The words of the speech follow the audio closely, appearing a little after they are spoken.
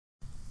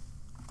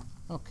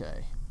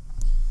Okay.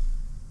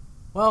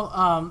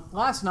 Well,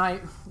 last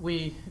night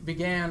we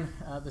began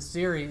the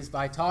series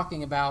by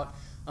talking about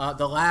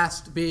the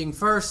last being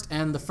first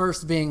and the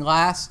first being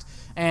last,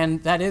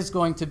 and that is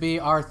going to be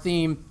our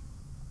theme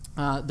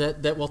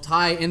that will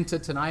tie into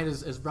tonight,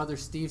 as Brother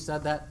Steve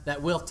said,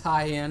 that will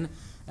tie in,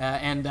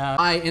 and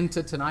tie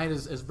into tonight,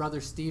 as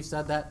Brother Steve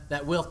said,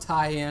 that will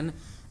tie in,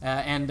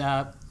 and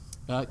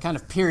kind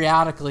of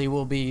periodically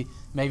we'll be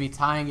maybe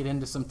tying it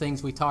into some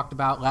things we talked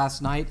about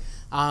last night.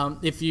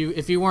 If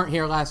you weren't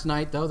here last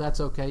night, though, that's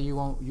okay. You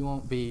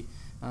won't be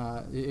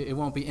it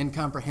won't be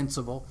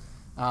incomprehensible,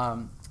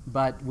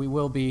 but we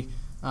will be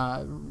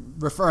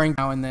referring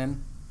now and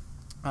then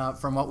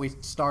from what we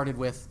started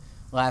with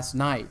last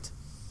night.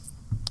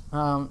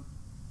 You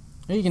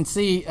can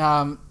see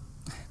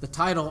the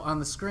title on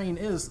the screen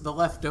is The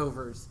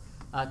Leftovers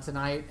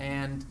tonight,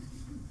 and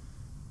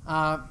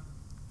I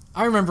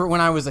remember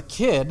when I was a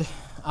kid,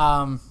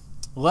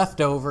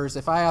 leftovers,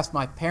 if I asked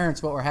my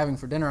parents what we're having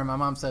for dinner and my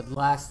mom said,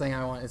 last thing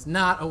I want, is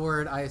not a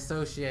word I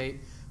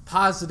associate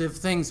positive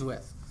things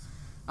with.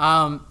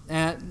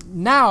 And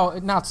now,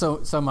 not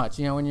so much.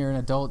 You know, when you're an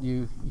adult,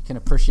 you can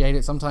appreciate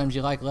it. Sometimes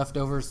you like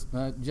leftovers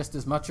just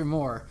as much or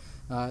more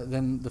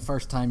than the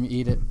first time you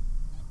eat it.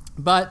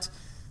 But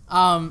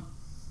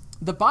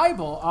the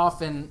Bible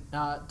often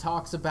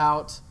talks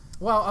about,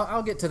 well,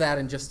 I'll get to that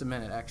in just a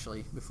minute,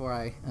 actually. Before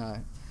I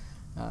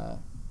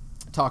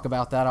talk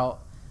about that, I'll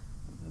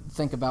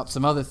think about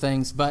some other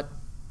things. But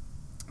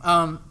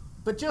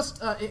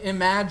just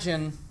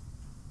imagine,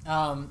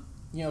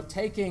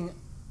 taking,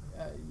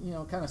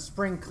 kind of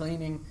spring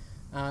cleaning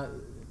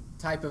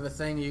type of a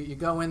thing. You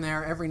go in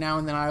there every now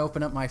and then. I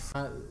open up my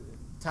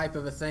type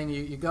of a thing.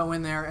 You go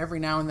in there every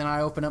now and then.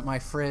 I open up my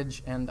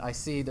fridge and I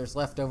see there's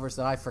leftovers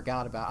that I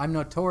forgot about. I'm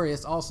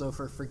notorious also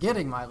for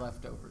forgetting my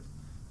leftovers,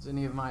 as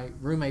any of my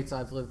roommates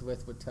I've lived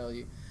with would tell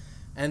you.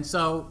 And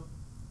so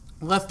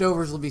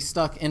leftovers will be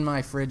stuck in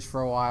my fridge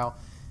for a while.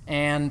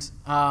 And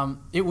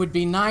it would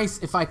be nice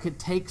if I could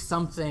take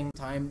something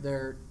time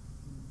they're,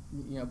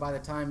 by the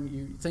time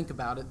you think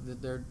about it,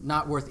 that they're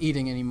not worth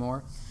eating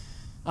anymore.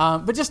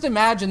 But just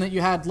imagine that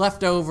you had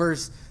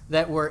leftovers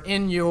that were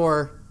in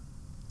your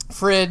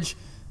fridge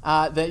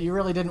that you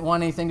really didn't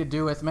want anything to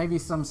do with. Maybe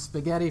some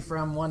spaghetti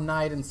from one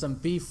night and some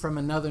beef from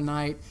another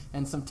night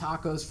and some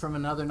tacos from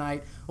another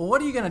night. Well,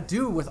 what are you going to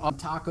do with all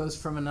tacos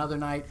from another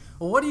night?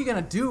 Well, what are you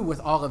going to do with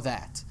all of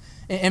that?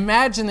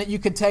 Imagine that you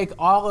could take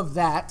all of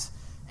that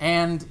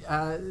and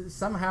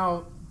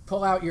somehow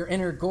pull out your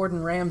inner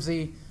Gordon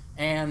Ramsay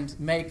and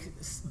make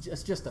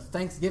just a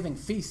Thanksgiving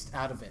feast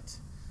out of it.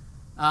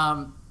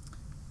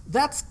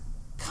 That's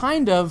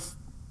kind of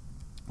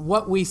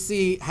what we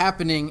see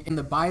happening in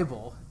the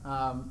Bible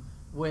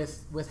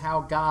with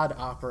how God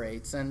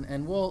operates.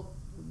 And we'll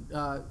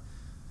kind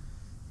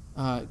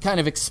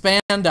of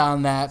expand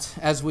on that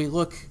as we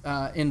look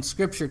in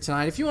Scripture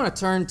tonight. If you want to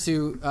turn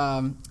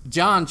to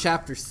John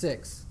chapter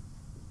 6.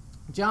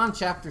 John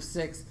chapter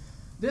 6.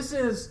 This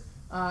is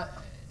a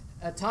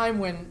time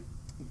when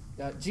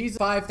Jesus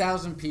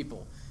 5,000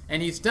 people,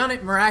 and he's done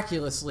it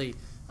miraculously.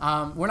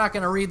 We're not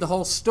going to read the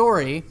whole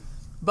story,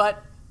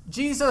 but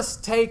Jesus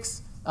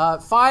takes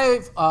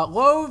 5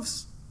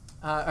 loaves,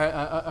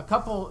 a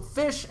couple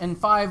fish and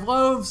 5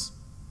 loaves,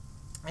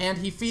 and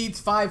he feeds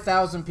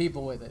 5,000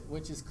 people with it,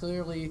 which is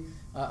clearly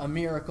a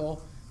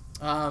miracle.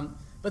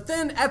 But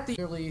then at the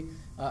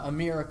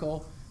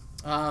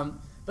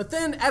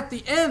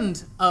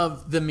end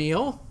of the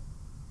meal,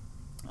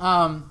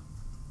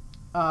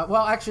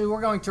 well, actually,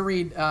 we're going to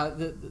read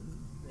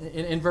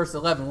in verse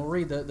 11. We'll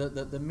read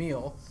the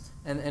meal,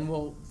 and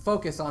we'll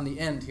focus on the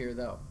end here,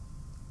 though.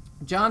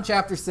 John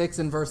chapter 6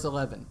 and verse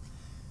 11.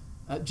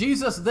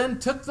 Jesus then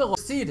took the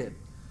seated,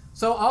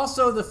 so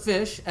also the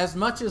fish, as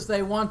much as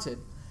they wanted.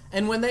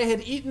 And when they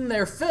had eaten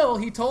their fill,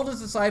 he told his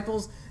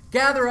disciples,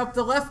 gather up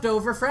the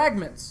leftover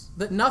fragments,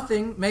 that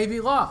nothing may be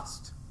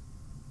lost.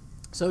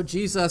 So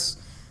Jesus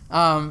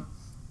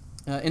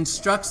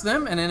instructs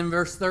them, and then in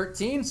verse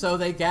 13, so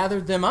they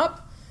gathered them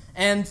up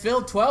and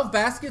filled 12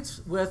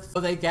 baskets with,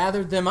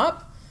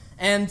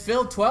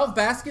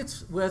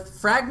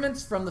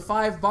 fragments from the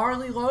 5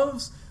 barley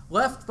loaves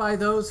left by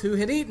those who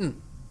had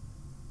eaten.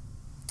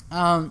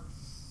 Again,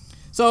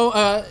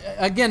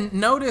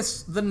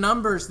 notice the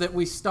numbers that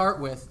we start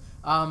with.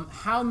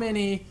 How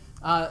many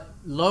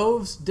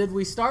loaves did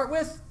we start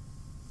with?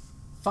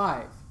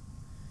 5. How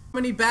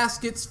many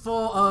baskets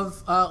full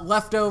of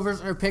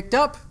leftovers are picked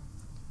up?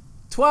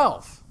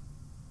 12.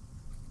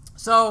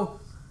 So,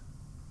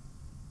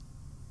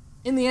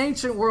 in the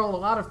ancient world, a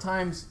lot of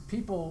times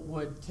people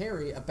would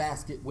carry a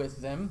basket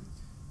with them,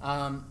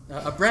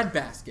 a bread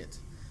basket.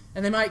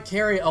 And they might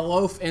carry a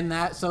loaf in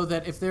that so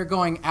that if they're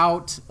going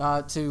out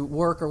to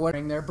work or what,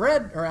 bring their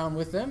bread around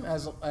with them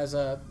as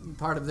a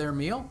part of their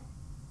meal.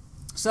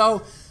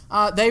 So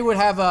they would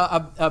have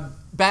a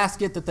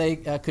basket that they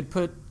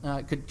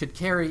could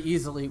carry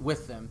easily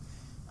with them.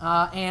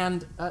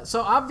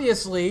 So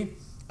obviously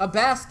a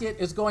basket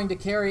is going to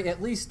carry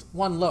at least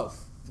 1 loaf,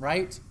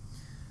 right?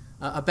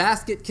 A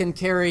basket can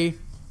carry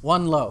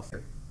 1 loaf.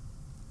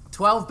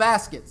 12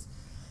 baskets.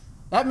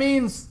 That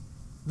means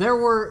there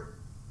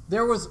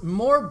was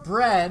more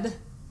bread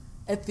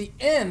at the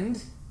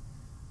end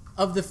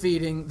of the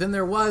feeding than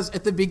there was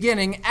at the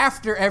beginning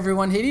after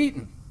everyone had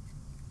eaten.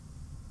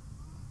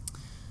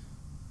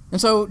 And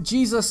so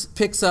Jesus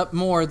picks up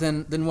more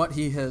than what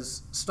he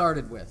has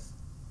started with.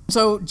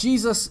 So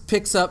Jesus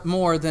picks up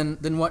more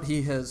than what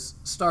he has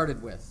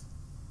started with.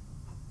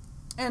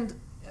 And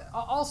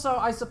also,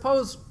 I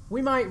suppose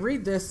we might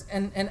read this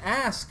and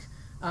ask,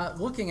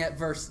 looking at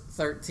verse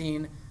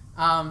 13,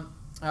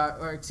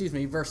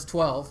 verse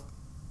 12.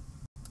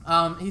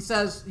 He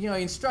says, he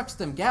instructs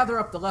them, gather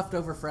up the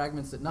leftover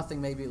fragments that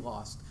nothing may be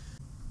lost.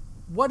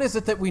 What is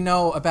it that we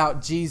know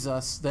about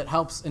Jesus that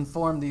helps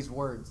inform these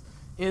words?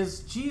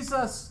 Is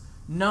Jesus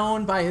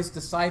known by his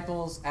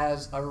disciples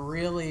as a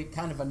really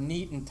kind of a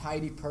neat and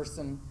tidy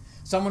person,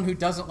 someone who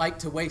doesn't like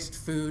to waste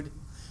food?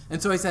 And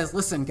so he says,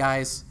 listen,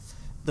 guys,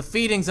 the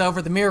feeding's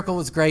over, the miracle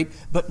was great,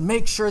 but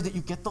make sure that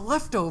you get the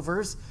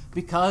leftovers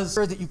because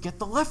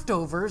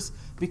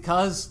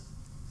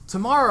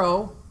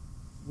tomorrow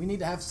we need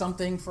to have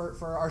something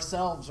for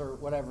ourselves or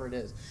whatever it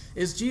is.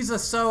 Is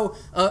Jesus so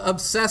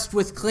obsessed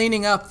with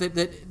cleaning up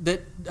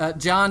that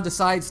John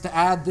decides to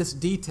add this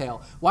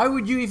detail? Why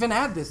would you even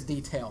add this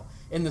detail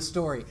in the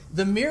story?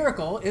 The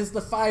miracle is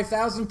the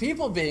 5,000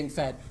 people being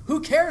fed.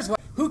 Who cares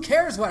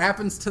what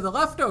happens to the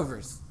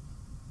leftovers?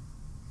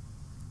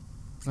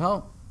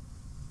 Well,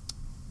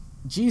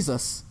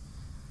 Jesus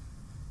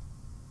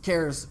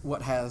cares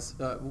what happens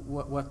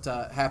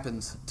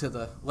to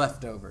the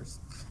leftovers.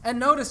 And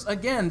notice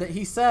again that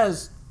he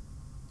says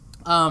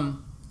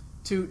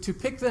to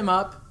pick them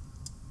up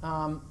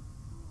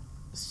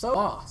so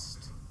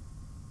lost.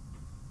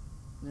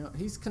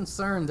 He's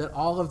concerned that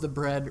all of the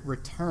bread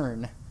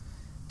return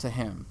to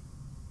him.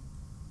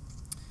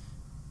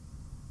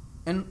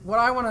 And what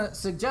I want to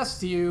suggest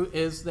to you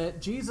is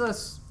that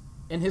Jesus,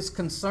 in his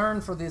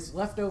concern for these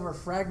leftover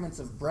fragments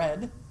of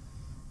bread,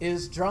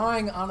 is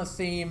drawing on a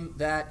theme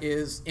that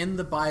is in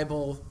the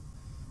Bible,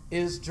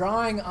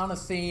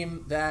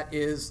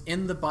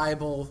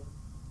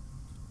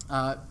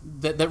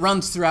 that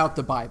runs throughout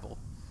the Bible.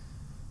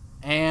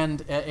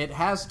 And it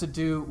has to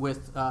do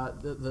with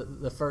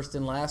the first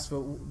and last,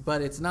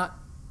 but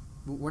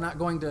we're not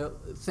going to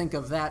think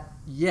of that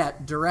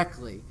yet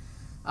directly.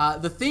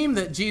 The theme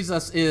that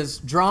Jesus is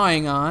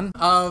drawing on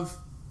of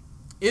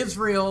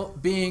Israel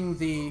being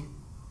the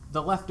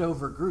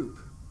leftover group.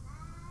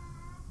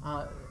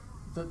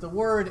 The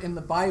word in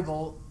the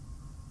Bible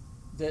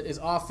that is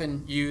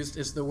often used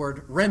is the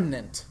word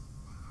remnant.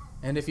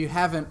 And if you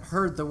haven't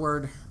heard the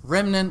word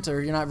remnant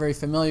or you're not very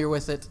familiar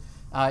with it,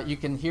 you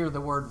can hear the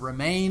word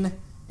remain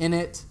in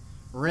it.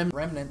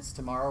 Remnants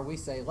tomorrow, we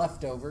say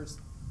leftovers.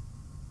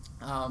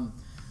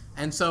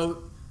 And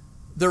so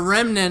the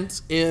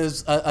remnant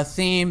is a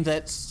theme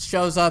that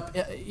shows up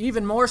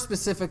even more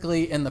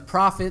specifically in the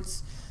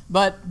prophets.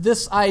 But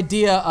this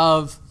idea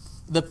of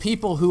the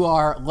people who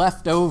are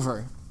left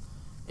over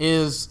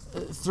is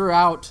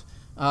throughout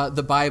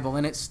the Bible.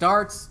 And it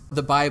starts,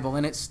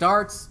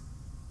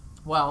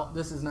 well,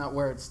 this is not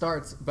where it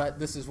starts, but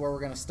this is where we're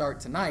going to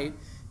start tonight,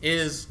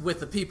 is with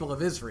the people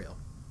of Israel.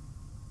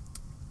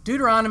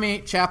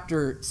 Deuteronomy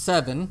chapter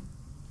 7,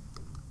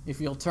 if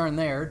you'll turn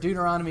there,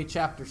 Deuteronomy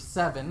chapter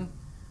 7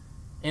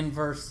 in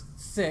verse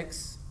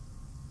 6.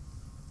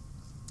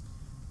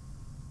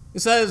 It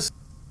says,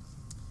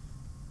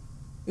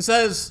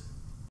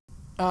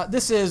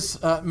 this is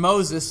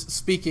Moses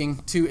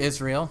speaking to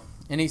Israel,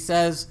 and he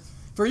says,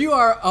 "For you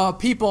are a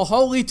people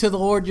holy to the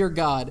Lord your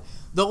God.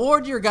 The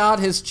Lord your God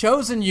has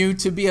chosen you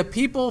to be a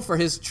people for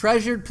his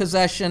treasured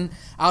possession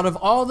out of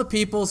all the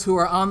peoples who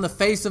are on the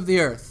face of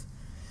the earth.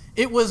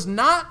 It was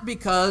not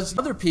because of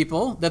other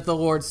people that the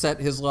Lord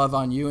set his love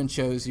on you and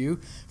chose you,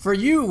 for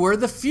you were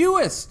the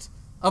fewest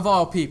of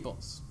all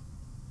peoples."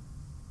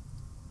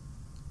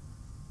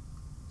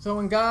 So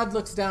when God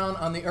looks down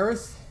on the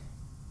earth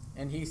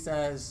and he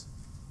says,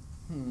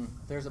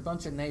 there's a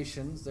bunch of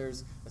nations,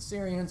 there's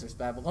Assyrians, there's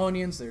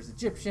Babylonians, there's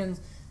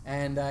Egyptians,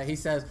 and he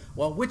says,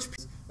 well, which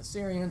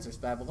Assyrians, there's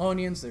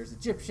Babylonians, there's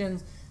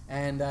Egyptians,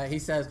 and he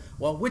says,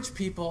 well, which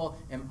people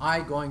am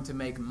I going to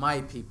make my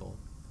people?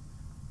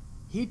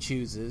 He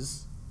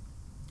chooses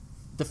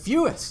the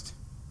fewest,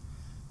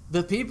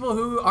 the people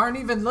who aren't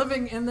even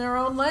living in their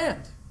own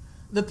land,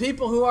 the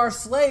people who are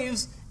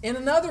slaves in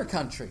another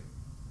country,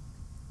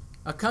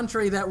 a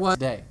country that was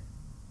today.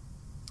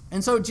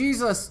 And so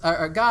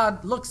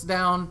God looks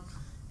down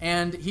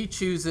and he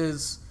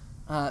chooses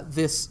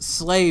this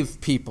slave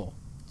people.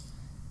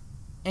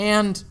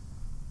 And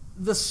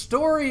the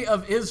story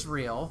of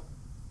Israel,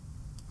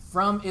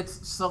 from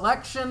its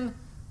selection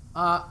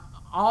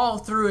all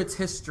through its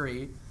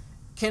history,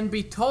 can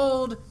be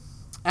told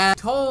as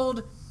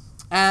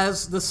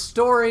the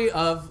story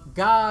of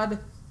God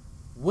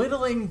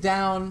whittling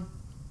down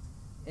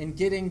and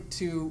getting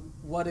to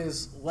what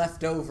is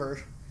left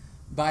over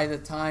by the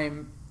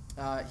time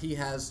he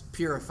has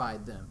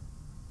purified them.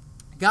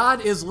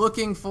 God is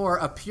looking for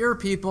a pure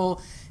people,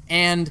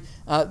 and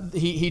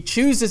he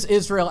chooses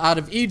Israel out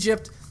of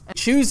Egypt, and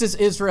chooses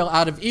Israel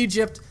out of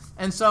Egypt.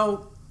 And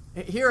so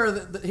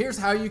here's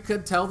how you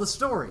could tell the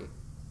story.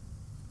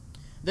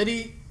 That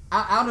he,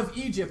 out of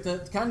Egypt,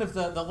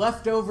 the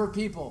leftover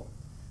people,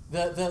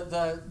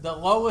 the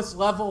lowest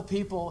level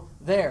people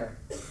there,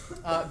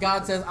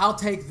 God says, I'll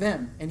take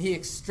them, and he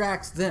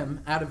extracts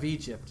them out of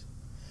Egypt.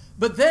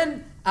 But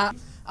then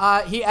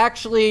he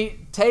actually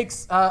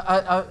takes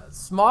a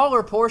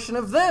smaller portion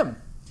of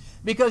them,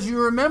 because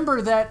you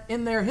remember that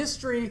in their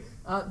history,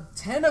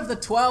 10 of the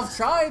 12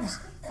 tribes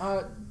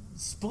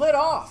split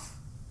off.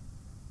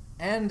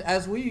 And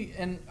as we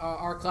in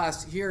our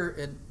class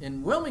here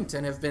in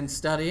Wilmington have been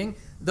studying,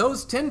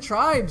 those 10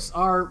 tribes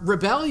are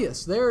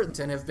rebellious. They're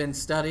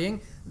in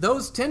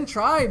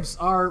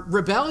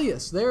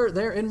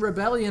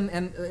rebellion,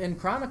 and in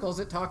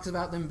Chronicles it talks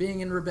about them being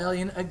in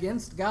rebellion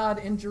against God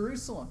in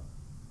Jerusalem.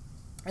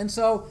 And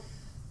so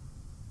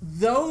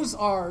those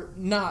are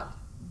not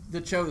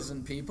the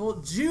chosen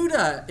people.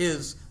 Judah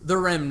is the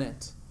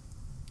remnant.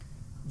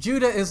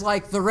 Judah is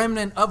like the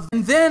remnant of...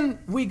 And then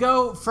we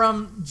go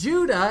from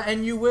Judah,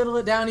 and you whittle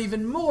it down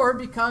even more,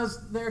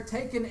 because they're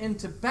taken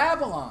into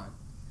Babylon.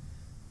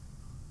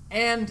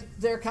 And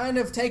they're kind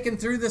of taken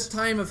through this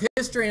time of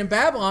history in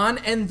Babylon,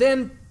 and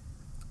then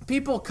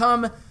people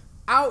come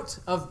out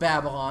of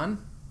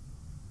Babylon.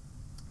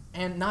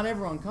 And not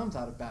everyone comes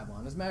out of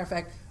Babylon. As a matter of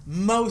fact,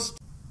 most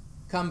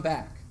come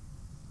back.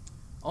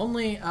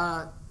 Only,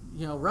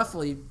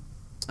 roughly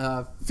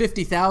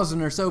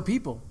 50,000 or so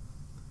people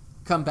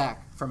come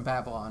back from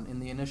Babylon in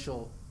the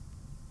initial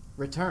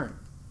return.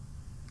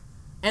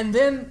 And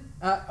then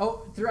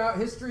throughout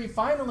history,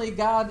 finally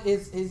God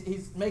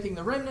he's making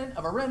the remnant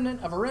of a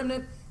remnant of a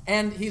remnant,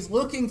 and he's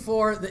looking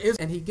for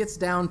and he gets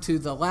down to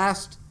the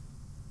last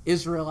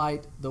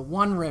Israelite, the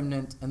one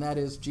remnant, and that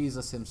is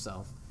Jesus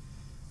himself.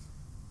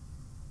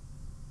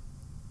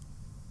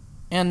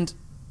 And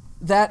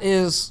that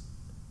is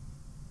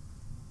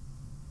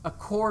a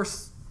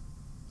course,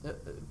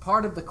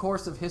 part of the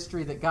course of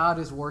history that God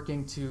is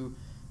working to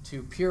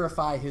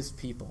purify his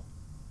people.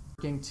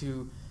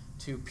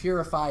 To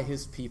purify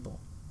his people.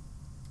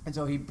 And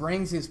so he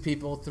brings his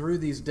people through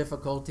these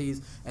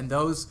difficulties, and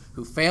those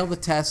who fail the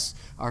tests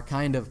are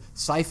kind of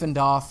siphoned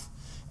off,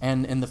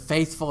 and the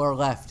faithful are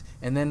left.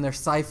 And then they're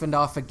siphoned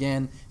off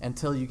again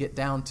until you get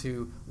down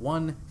to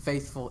one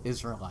faithful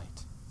Israelite.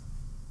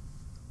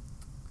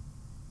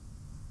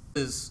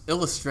 This is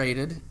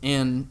illustrated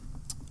in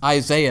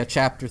Isaiah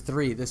chapter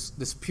 3,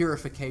 this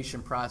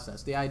purification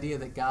process. The idea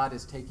that God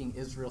is taking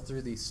Israel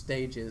through these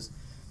stages,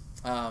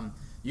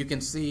 you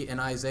can see in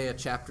Isaiah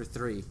chapter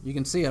 3. You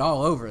can see it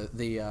all over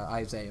the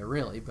Isaiah,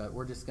 really, but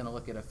we're just going to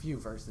look at a few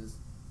verses.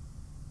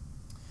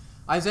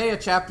 Isaiah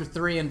chapter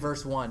 3 and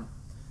verse 1.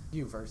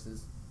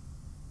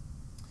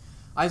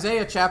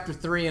 Isaiah chapter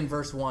 3 and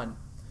verse 1.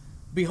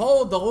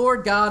 Behold, the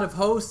Lord God of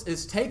hosts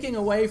is taking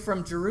away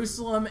from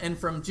Jerusalem and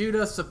from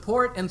Judah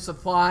support and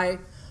supply,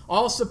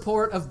 all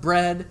support of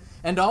bread,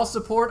 and all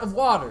support of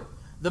water,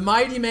 the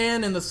mighty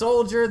man and the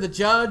soldier, the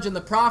judge and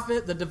the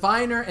prophet, the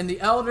diviner and the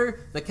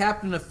elder, the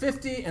captain of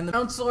 50, and the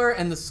counselor,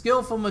 and the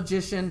skillful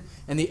magician,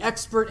 and the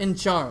expert in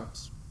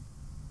charms.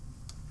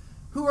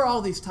 Who are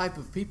all these type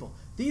of people?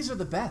 These are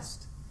the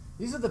best.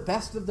 These are the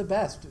best of the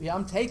best.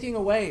 I'm taking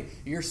away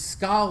your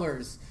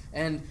scholars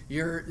and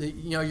your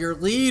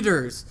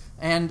leaders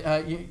and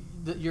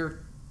your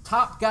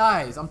top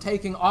guys. I'm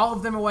taking all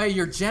of them away,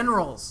 your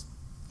generals.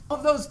 All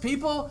of those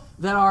people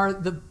that are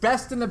the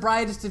best and the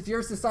brightest of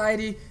your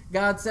society,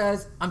 God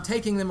says, I'm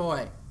taking them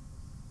away.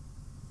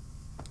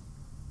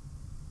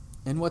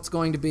 And what's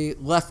going to be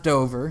left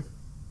over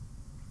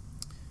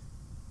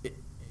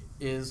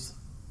is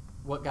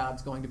what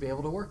God's going to be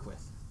able to work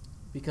with.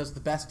 Because the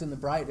best and the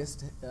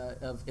brightest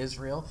of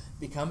Israel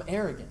become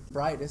arrogant.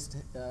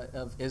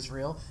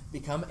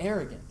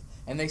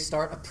 And they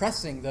start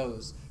oppressing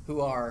those who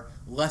are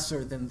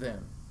lesser than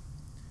them.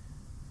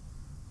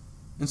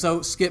 And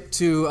so skip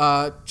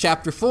to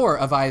chapter 4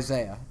 of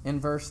Isaiah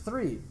in verse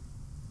 3.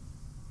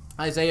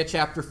 Isaiah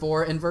chapter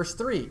 4 in verse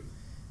 3.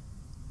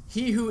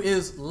 He who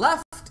is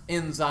left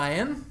in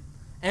Zion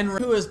and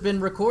who has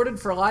been recorded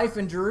for life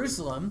in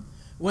Jerusalem,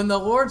 when the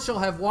Lord shall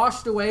have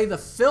washed away the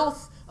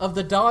filth of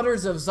the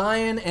daughters of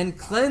Zion and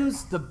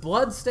cleansed the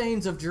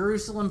bloodstains of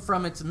Jerusalem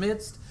from its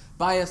midst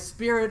by a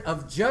spirit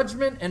of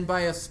judgment and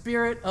by a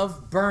spirit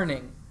of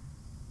burning.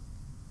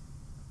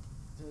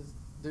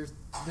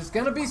 There's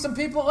going to be some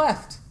people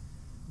left,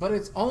 but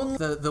it's only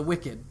the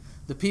wicked,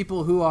 the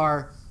people who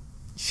are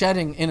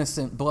shedding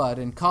innocent blood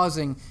and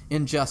causing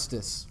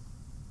injustice.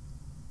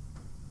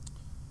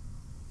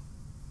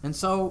 And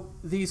so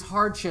these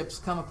hardships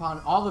come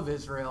upon all of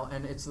Israel,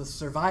 and it's the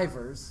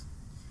survivors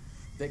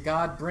that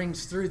God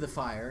brings through the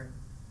fire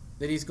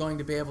that he's going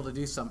to be able to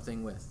do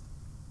something with.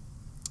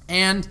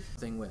 And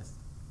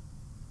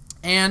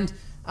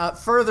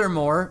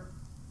furthermore,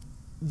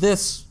 the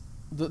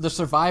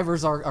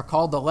survivors are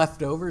called the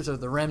leftovers or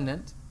the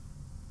remnant.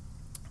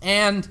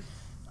 And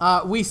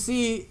we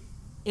see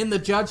in the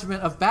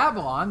judgment of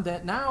Babylon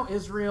that now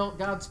Israel,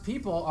 God's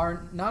people,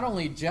 are not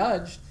only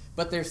judged,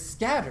 but they're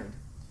scattered.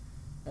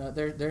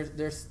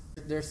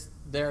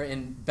 they're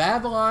in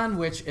Babylon,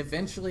 which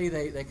eventually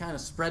they kind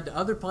of spread to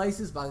other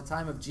places. By the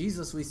time of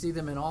Jesus, we see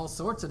them in all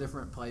sorts of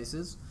different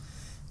places.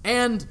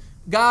 And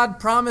God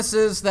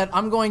promises that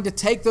I'm going to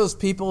take those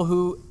people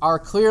who are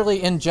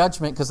clearly in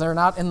judgment because they're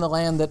not in the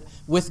land that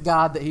with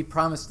God that he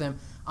promised them.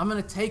 I'm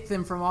going to take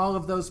them from all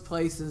of those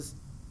places.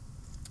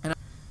 And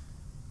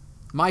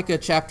Micah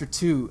chapter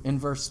 2 in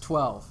verse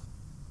 12.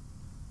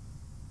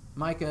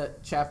 Micah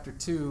chapter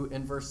 2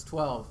 in verse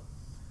 12.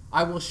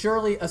 I will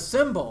surely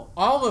assemble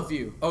all of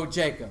you, O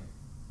Jacob.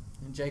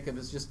 And Jacob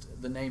is just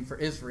the name for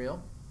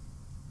Israel.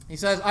 He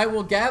says, I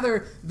will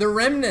gather the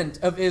remnant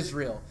of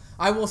Israel.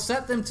 I will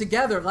set them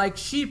together like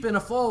sheep in a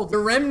fold. The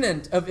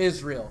remnant of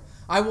Israel.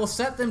 I will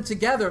set them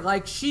together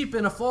like sheep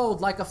in a fold,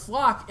 like a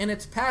flock in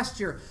its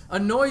pasture, a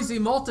noisy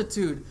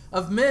multitude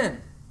of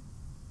men.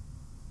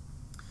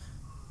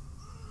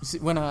 You see,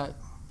 when a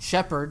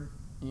shepherd,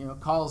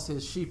 calls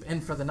his sheep in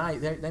for the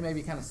night, they may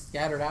be kind of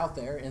scattered out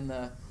there in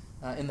the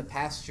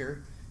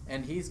pasture,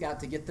 and he's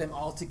got to get them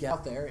all together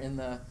out there in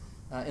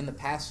the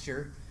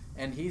pasture,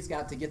 and he's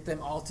got to get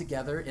them all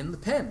together in the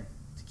pen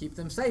to keep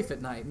them safe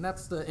at night. And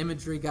that's the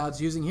imagery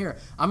God's using here.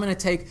 I'm going to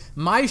take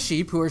my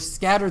sheep who are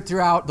scattered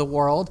throughout the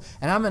world,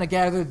 and I'm going to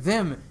gather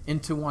them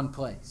into one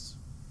place.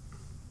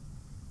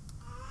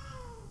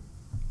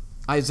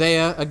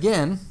 Isaiah,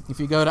 again, if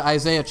you go to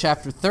Isaiah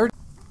chapter 30,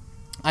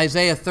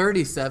 Isaiah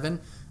 37,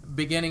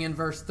 beginning in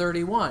verse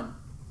 31.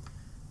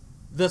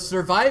 The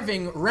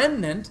surviving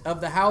remnant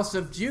of the house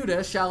of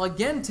Judah shall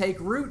again take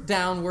root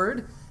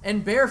downward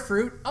and bear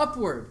fruit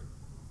upward.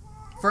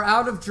 For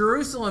out of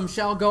Jerusalem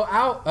shall go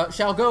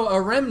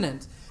a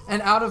remnant,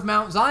 and out of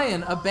Mount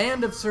Zion a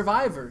band of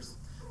survivors.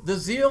 The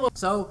zeal of...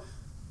 So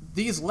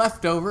these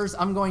leftovers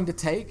I'm going to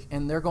take,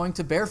 and they're going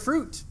to bear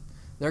fruit.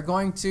 They're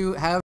going to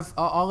have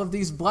all of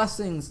these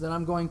blessings that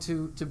I'm going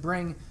to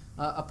bring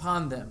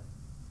upon them.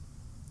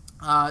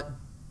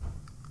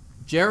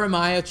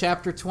 Jeremiah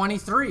chapter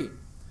 23.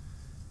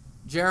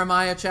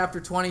 Jeremiah chapter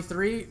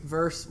 23,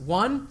 verse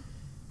 1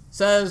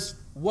 says,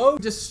 Woe,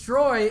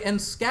 destroy and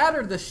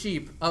scatter the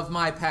sheep of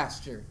my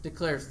pasture,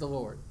 declares the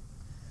Lord.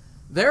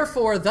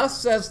 Therefore, thus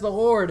says the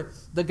Lord,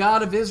 the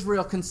God of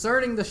Israel,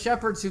 concerning the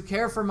shepherds who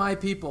care for my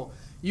people,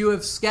 you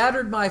have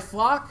scattered my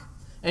flock,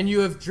 and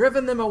you have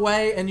driven them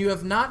away, and you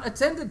have not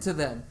attended to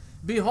them.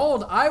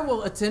 Behold, I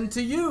will attend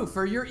to you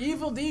for your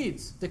evil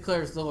deeds,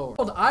 declares the Lord.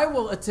 Behold, I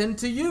will attend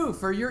to you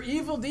for your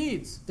evil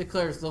deeds,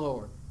 declares the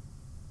Lord.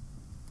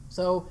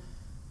 So,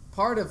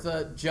 part of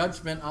the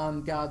judgment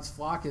on God's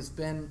flock has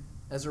been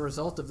as a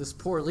result of this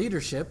poor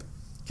leadership.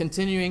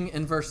 Continuing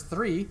in verse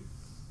 3,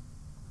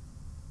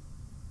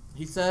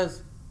 he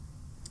says,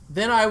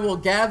 Then I will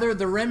gather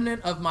the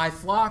remnant of my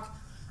flock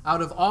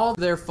out of all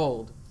their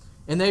fold,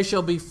 and they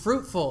shall be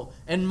fruitful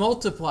and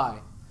multiply.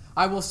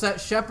 I will set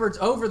shepherds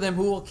over them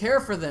who will care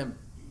for them,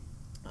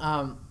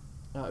 and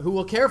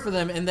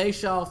they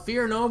shall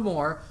fear no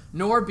more,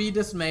 nor be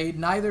dismayed,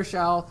 neither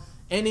shall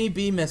any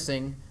be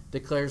missing,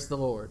 declares the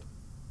Lord.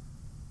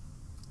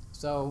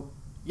 So,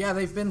 yeah,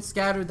 they've been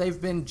scattered,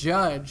 they've been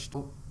judged.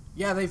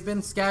 Yeah, they've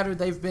been scattered,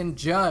 they've been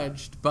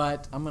judged,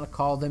 but I'm going to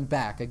call them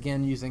back,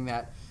 again using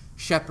that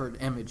shepherd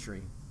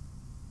imagery.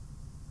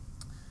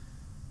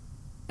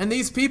 And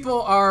these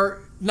people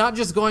are not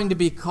just going to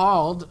be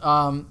called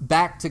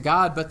back to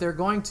God, but they're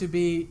going to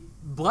be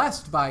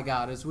blessed by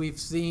God, as we've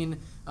seen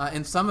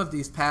in some of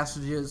these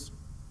passages.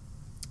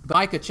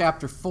 Micah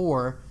chapter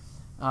 4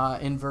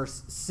 in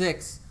verse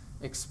 6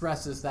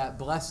 expresses that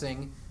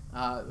blessing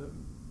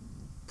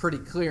pretty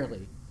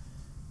clearly.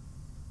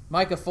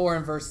 Micah 4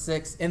 and verse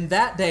 6, In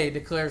that day,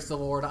 declares the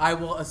Lord, I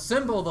will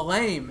assemble the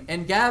lame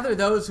and gather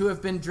those who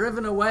have been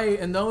driven away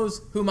and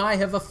those whom I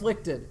have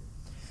afflicted.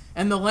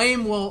 And the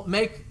lame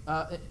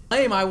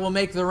I will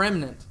make the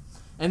remnant,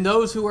 and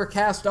those who are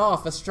cast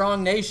off a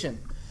strong nation.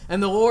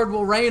 And the Lord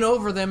will reign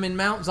over them in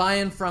Mount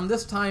Zion from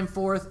this time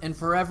forth and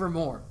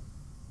forevermore.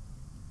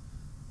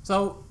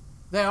 So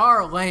they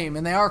are lame,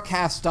 and they are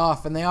cast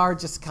off, and they are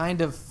just kind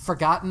of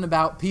forgotten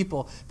about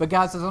people. But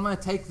God says, I'm going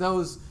to take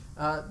those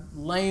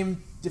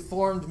lame,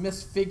 deformed,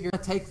 misfigured,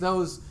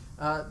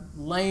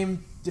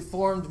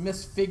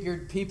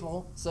 misfigured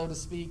people, so to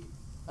speak.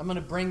 I'm going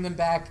to bring them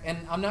back, and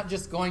I'm not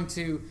just going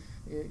to,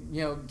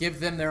 give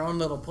them their own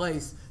little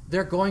place.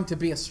 They're going to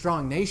be a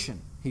strong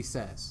nation, he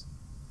says.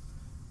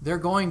 They're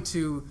going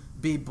to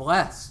be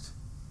blessed,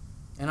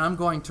 and I'm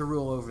going to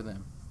rule over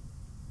them.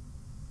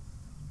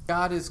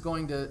 God is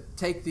going to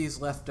take these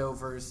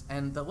leftovers,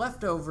 and the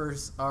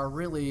leftovers are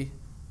really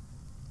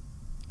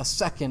a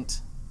second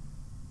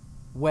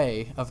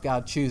way of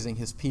God choosing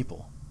his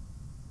people.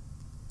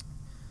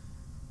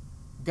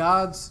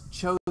 God's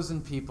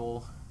chosen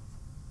people,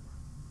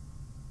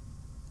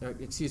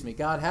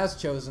 God has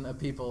chosen a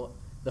people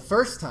the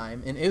first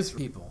time in Israel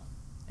people,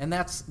 and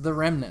that's the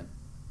remnant,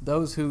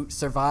 those who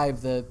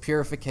survive the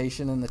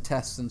purification and the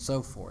tests and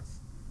so forth.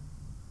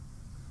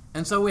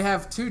 And so we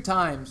have two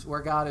times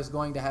where God is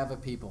going to have a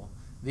people.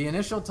 The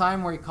initial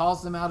time where he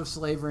calls them out of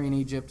slavery in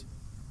Egypt,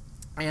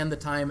 and the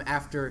time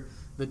after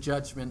the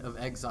judgment of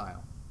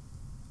exile.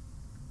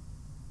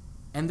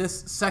 And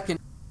this second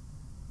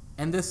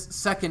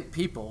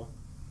people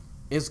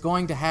is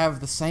going to have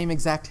the same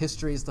exact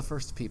history as the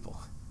first people.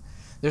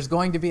 There's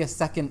going to be a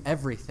second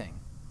everything.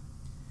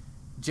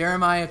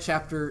 Jeremiah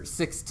chapter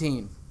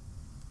 16.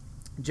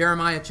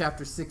 Jeremiah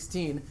chapter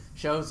 16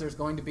 shows there's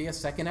going to be a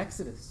second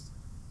Exodus.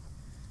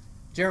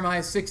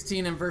 Jeremiah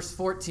 16 and verse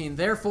 14.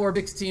 Therefore,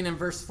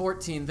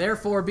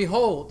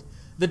 behold,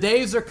 the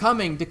days are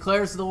coming,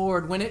 declares the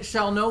Lord, when it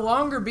shall no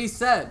longer be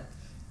said,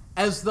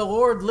 as the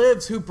Lord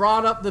lives who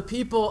brought up the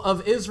people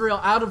of Israel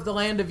out of the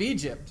land of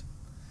Egypt,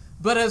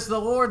 but as the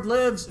Lord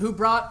lives who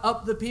brought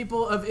up the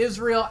people of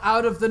Israel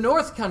out of the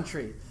north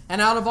country and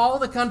out of all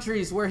the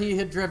countries where he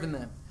had driven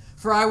them.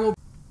 For I will...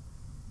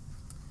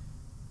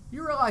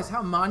 You realize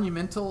how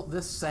monumental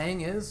this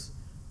saying is?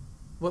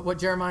 What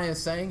Jeremiah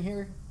is saying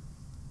here?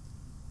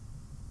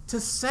 To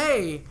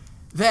say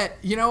that,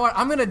 you know what,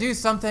 I'm going to do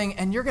something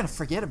and you're going to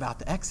forget about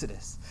the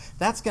Exodus.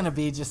 That's going to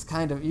be just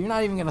kind of, you're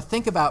not even going to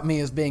think about me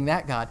as being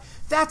that God.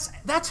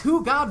 That's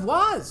who God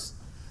was.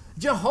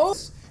 Jehovah,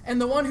 and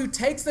the one who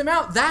takes them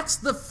out. That's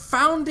the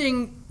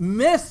founding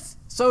myth,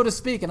 so to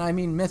speak. And I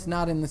mean myth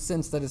not in the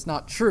sense that it's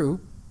not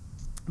true,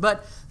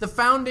 but the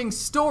founding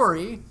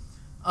story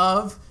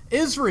of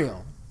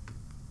Israel.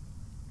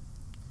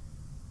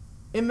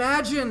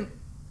 Imagine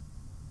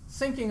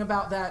thinking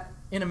about that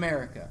in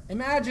America.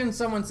 Imagine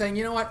someone saying,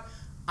 you know what,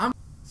 I'm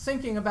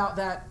thinking about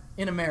that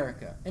in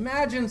America.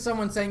 Imagine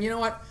someone saying, you know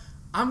what,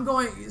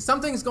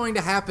 something's going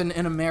to happen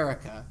in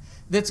America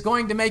that's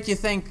going to make you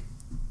think,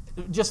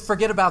 just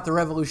forget about the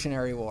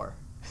Revolutionary War.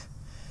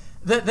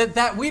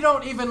 That we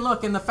don't even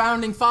look in the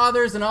founding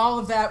fathers and all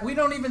of that, we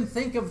don't even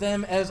think of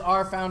them as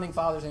our founding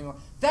fathers anymore.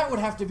 That would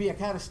have to be a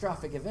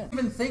catastrophic event.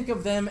 Even think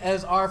of them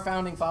as our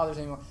founding fathers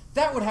anymore.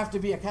 That would have to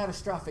be a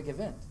catastrophic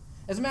event.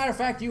 As a matter of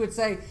fact, you would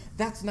say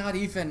that's not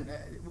even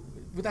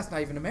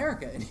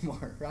America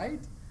anymore, right?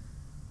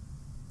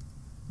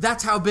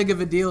 That's how big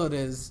of a deal it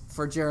is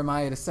for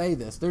Jeremiah to say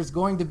this. There's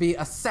going to be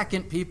a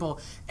second people,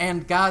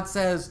 and God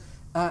says,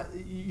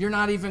 you're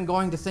not even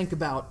going to think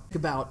about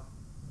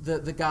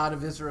the God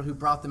of Israel who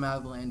brought them out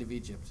of the land of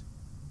Egypt.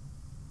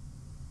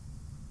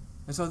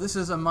 And so this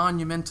is a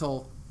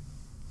monumental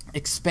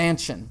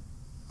expansion.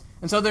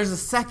 And so there's a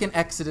second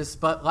Exodus,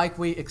 but like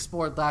we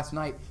explored last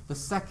night, the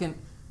second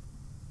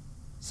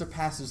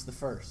surpasses the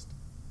first.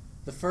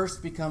 The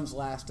first becomes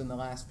last, and the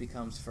last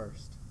becomes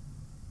first.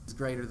 It's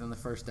greater than the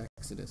first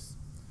Exodus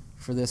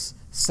for this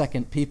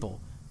second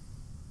people,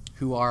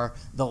 who are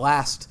the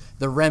last,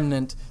 the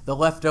remnant, the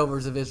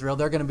leftovers of Israel.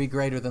 They're going to be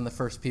greater than the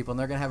first people, and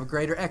they're going to have a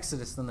greater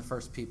Exodus than the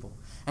first people.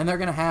 And they're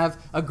going to have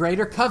a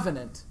greater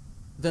covenant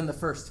than the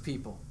first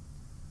people.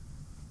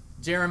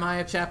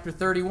 Jeremiah chapter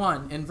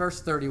 31 in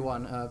verse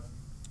 31.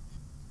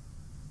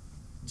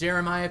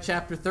 Jeremiah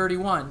chapter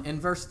 31 in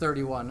verse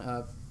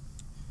 31.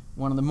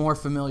 One of the more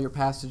familiar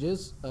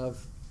passages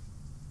of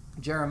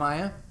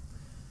Jeremiah.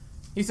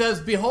 He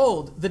says,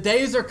 behold, the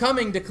days are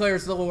coming,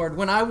 declares the Lord,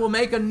 when I will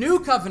make a new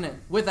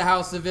covenant with the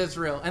house of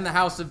Israel and the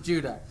house of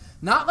Judah.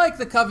 Not like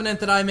the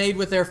covenant that I made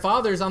with their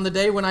fathers on the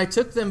day when I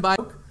took them by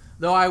yoke,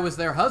 though I was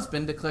their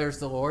husband, declares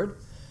the Lord.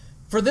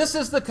 For this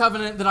is the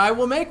covenant that I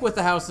will make with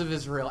the house of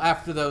Israel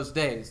after those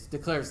days,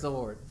 declares the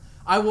Lord.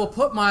 I will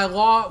put my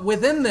law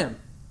within them,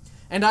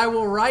 and I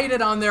will write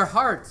it on their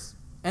hearts,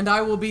 and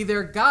I will be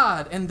their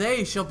God, and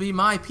they shall be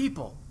my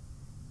people.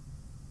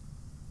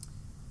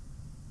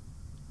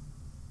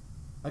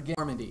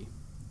 Again,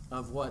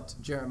 of what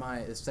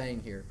Jeremiah is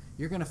saying here.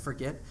 You're going to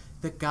forget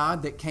the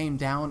God that came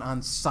down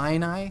on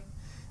Sinai,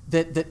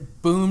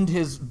 that boomed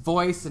his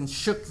voice and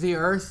shook the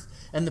earth,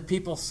 and the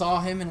people saw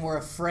him and were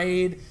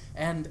afraid,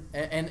 and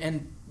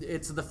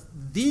it's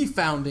the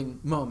founding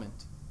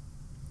moment.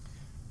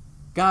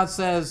 God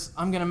says,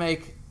 I'm going to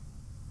make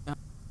a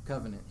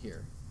covenant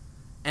here.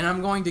 And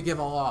I'm going to give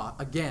a law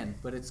again,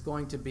 but it's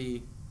going to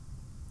be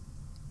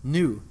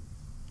new.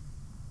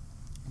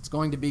 It's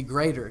going to be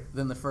greater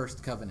than the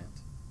first covenant.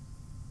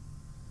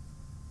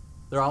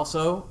 They're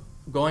also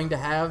going to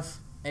have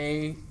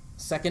a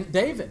second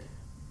David.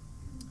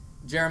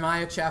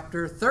 Jeremiah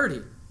chapter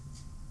 30.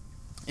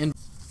 In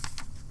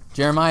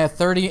Jeremiah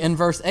 30 in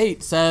verse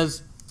 8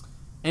 says,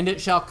 and it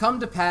shall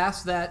come to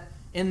pass that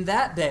in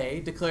that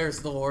day, declares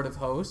the Lord of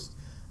hosts,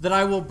 that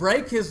I will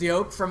break his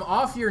yoke from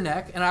off your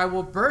neck, and I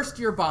will burst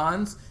your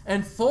bonds,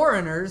 and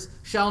foreigners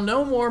shall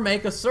no more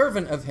make a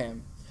servant of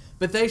him.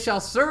 But they shall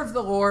serve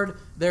the Lord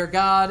their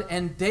God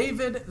and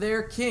David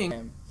their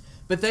king.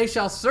 But they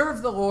shall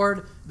serve the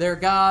Lord their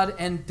God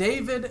and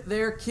David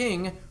their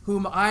king,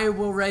 whom I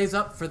will raise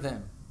up for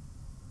them.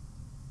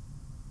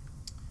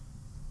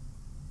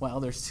 Well,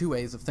 there's two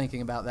ways of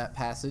thinking about that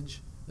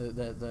passage,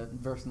 the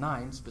verse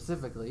 9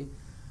 specifically.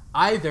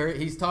 Either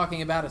he's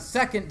talking about a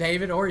second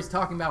David, or he's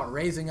talking about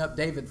raising up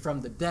David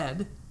from the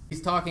dead.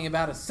 He's talking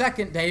about a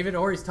second David,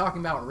 or he's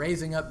talking about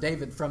raising up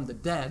David from the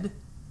dead.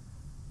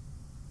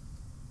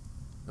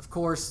 Of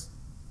course,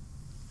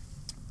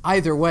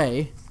 either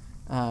way,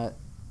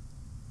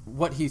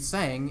 what he's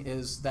saying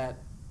is that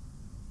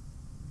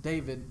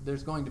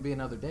there's going to be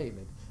another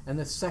David. and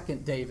the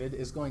second David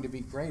is going to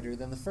be greater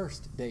than the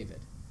first David.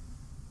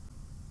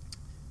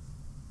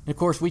 And of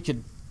course, we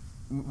could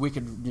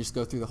just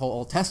go through the whole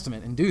Old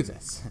Testament and do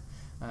this.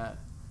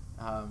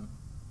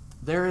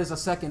 There is a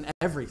second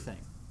everything.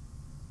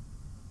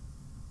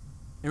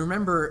 And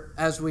remember,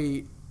 as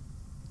we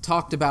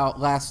talked about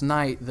last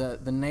night,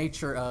 the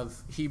nature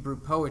of Hebrew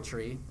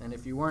poetry, and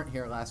if you weren't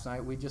here last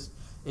night, we just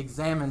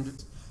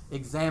examined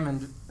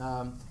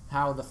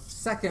how the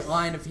second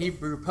line of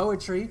Hebrew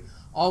poetry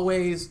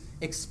always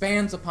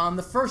expands upon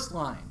the first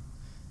line.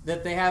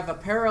 That they have a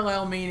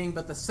parallel meaning,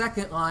 but the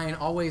second line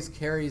always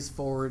carries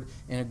forward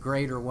in a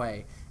greater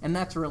way. And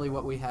that's really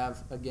what we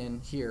have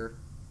again here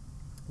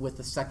with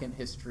the second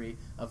history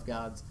of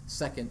God's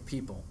second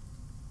people.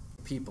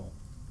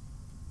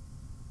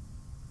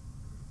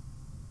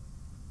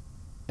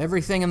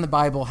 Everything in the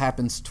Bible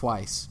happens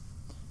twice,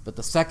 but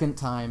the second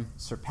time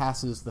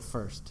surpasses the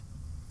first.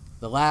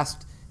 The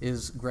last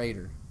is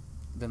greater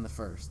than the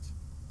first.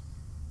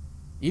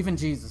 Even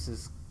Jesus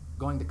is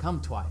going to come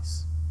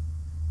twice.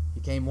 He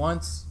came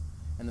once,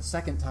 and the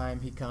second time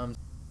he comes.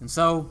 And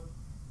so,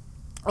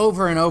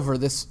 over and over,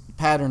 this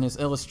pattern is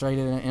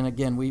illustrated, and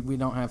again, we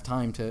don't have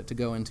time to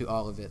go into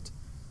all of it.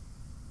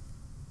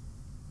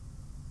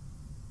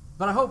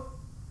 But I hope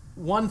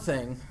one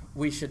thing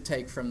we should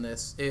take from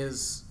this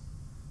is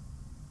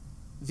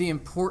the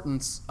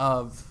importance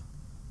of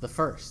the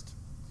first.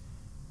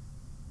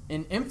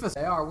 In emphasis,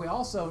 we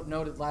also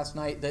noted last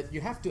night that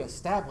you have to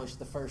establish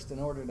the first in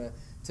order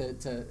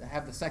to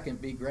have the second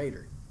be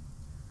greater.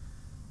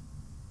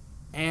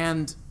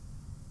 And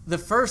the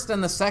first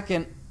and the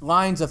second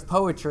lines of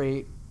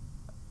poetry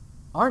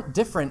aren't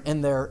different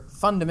in their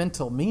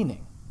fundamental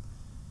meaning.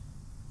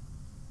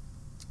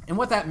 And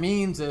what that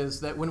means is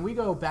that when we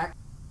go back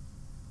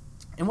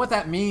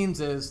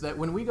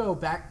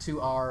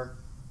to our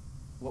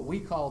what we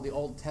call the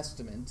Old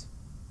Testament,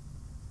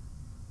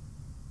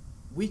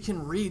 we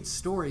can read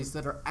stories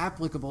that are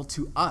applicable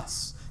to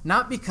us,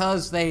 not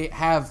because they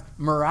have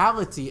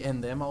morality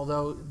in them,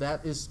 although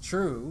that is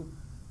true.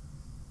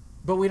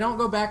 But we don't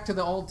go back to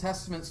the Old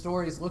Testament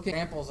stories looking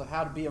at examples of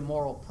how to be a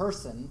moral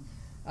person.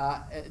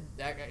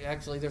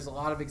 Actually, there's a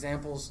lot of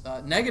examples,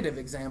 negative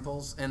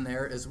examples in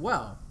there as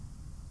well.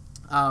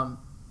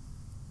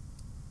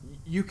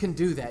 You can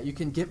do that. You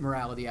can get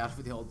morality out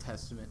of the Old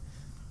Testament.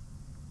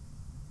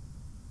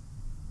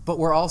 But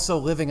we're also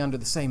living under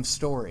the same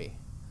story.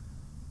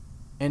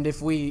 And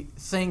if we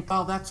think,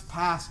 oh, that's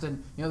past,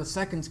 and the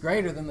second's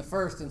greater than the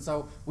first, and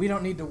so we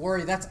don't need to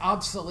worry, that's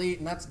obsolete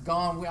and that's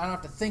gone, I don't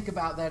have to think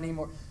about that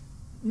anymore.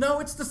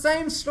 No, it's the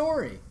same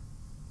story.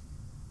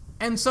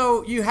 And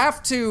so you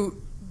have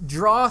to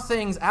draw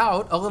things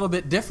out a little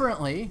bit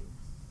differently,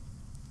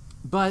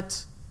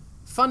 but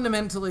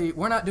fundamentally,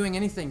 we're not doing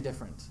anything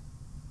different.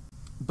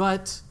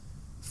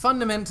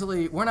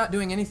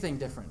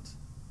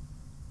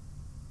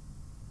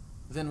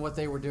 Than what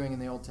they were doing in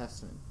the Old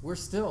Testament. We're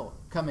still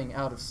coming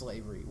out of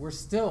slavery. We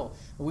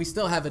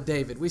still have a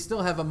David. We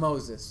still have a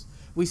Moses.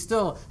 We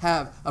still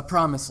have a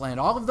promised land.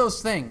 All of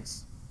those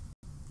things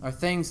are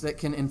things that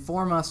can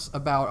inform us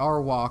about our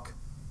walk.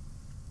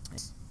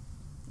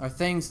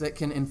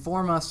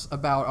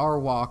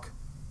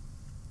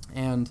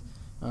 And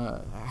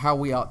how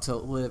we ought to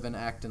live and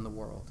act in the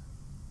world.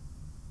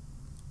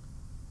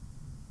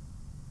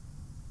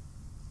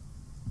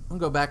 I'll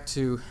go back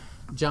to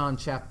John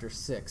chapter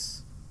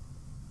 6.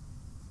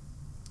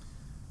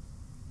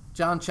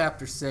 John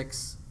chapter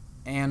 6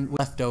 and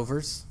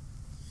leftovers.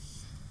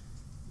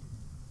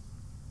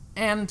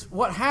 And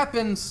what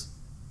happens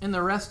in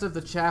the rest of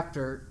the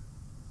chapter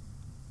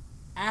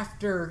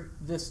after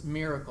this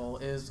miracle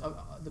is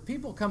the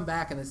people come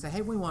back and they say,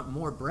 hey, we want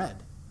more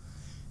bread.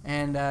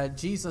 And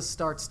Jesus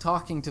starts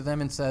talking to them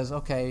and says,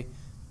 okay,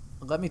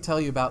 let me tell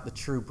you about the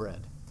true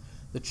bread.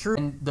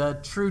 The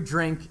true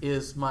drink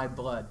is my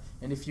blood.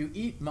 And if you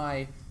eat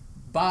my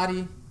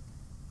body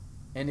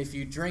and if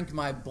you drink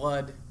my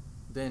blood,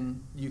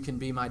 then you can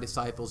be my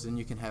disciples and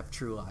you can have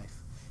true life.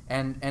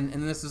 And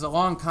this is a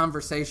long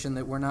conversation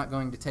that we're not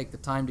going to take the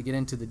time to get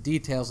into the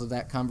details of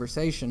that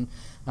conversation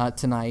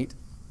tonight.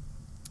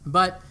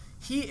 But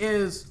he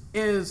is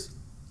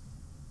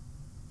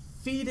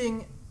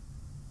feeding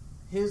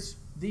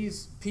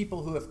these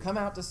people who have come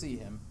out to see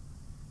him.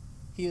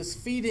 He is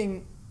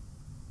feeding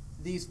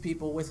these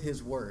people with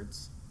his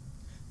words.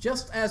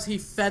 Just as he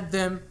fed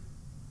them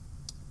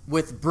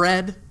with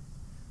bread,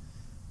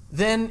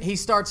 then he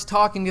starts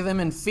talking to them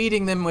and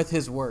feeding them with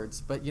his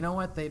words. But you know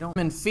what? They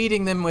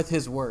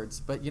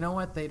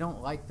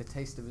don't like the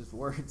taste of his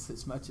words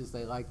as much as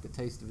they like the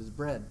taste of his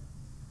bread.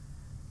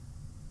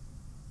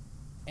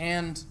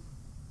 And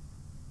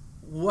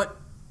what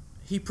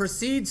he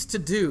proceeds to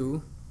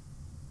do,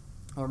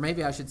 or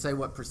maybe I should say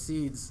what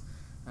proceeds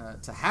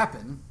to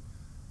happen,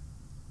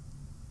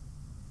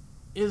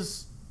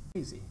 is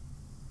crazy.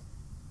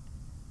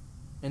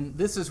 And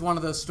this is one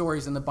of those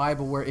stories in the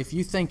Bible where if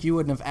you think you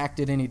wouldn't have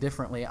acted any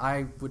differently,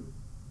 I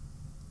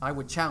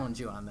would challenge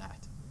you on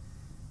that.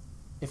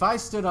 If I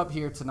stood up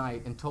here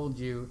tonight and told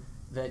you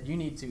that you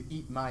need to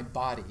eat my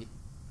body,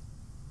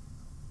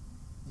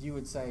 you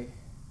would say,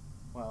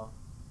 well,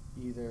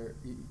 either...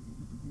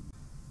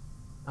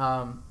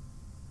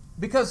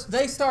 because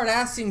they start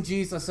asking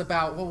Jesus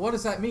about, well, what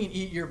does that mean,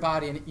 eat your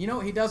body? And you know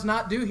what he does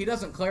not do? He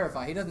doesn't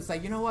clarify. He doesn't say,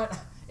 you know what,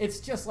 it's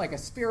just like a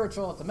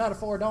spiritual, it's a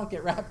metaphor, don't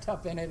get wrapped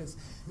up in it.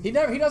 He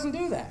doesn't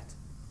do that.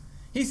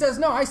 He says,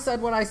 no, I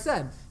said what I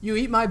said. You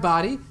eat my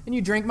body and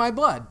you drink my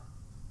blood.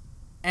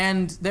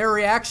 And their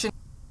reaction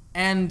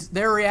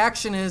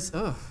is,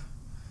 ugh.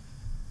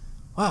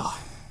 Well,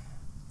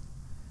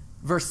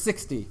 verse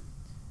 60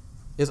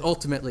 is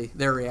ultimately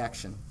their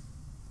reaction.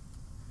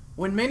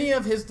 When many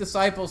of his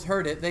disciples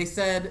heard it, they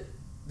said,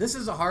 this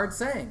is a hard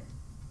saying.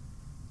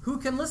 Who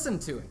can listen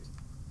to it?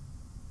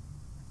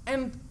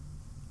 And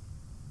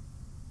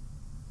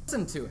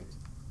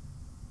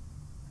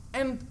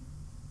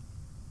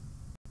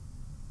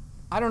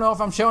I don't know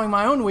if I'm showing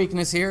my own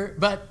weakness here,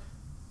 but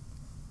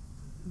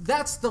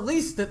that's the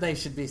least that they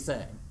should be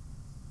saying.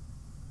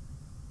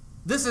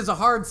 This is a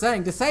hard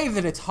saying. To say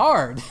that it's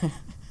hard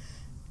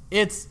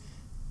is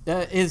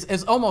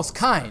almost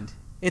kind.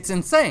 It's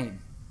insane.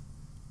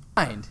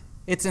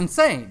 It's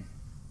insane.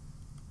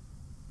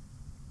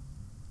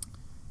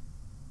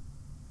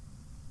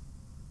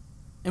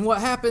 And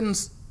what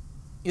happens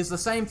is the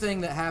same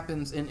thing that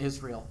happens in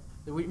Israel.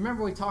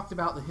 Remember we talked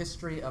about the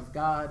history of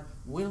God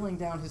whittling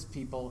down his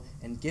people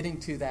and getting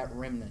to that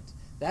remnant.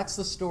 That's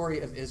the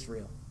story of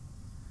Israel.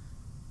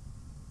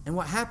 And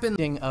what happened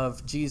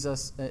of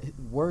Jesus'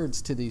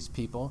 words to these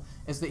people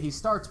is that he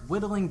starts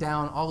whittling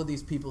down all of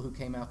these people who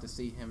came out to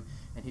see him,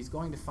 and he's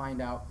going to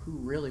find out who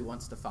really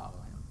wants to follow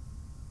him.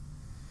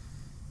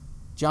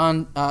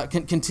 John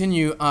can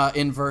continue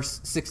in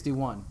verse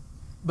 61.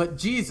 But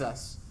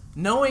Jesus,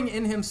 knowing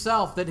in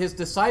himself that his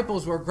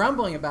disciples were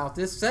grumbling about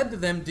this, said to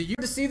them, do you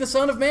want to see the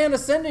Son of Man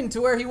ascending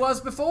to where he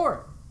was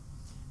before?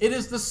 It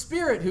is the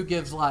Spirit who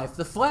gives life.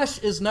 The flesh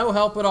is no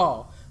help at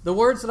all. The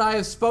words that I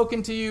have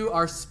spoken to you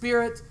are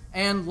spirit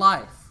and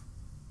life.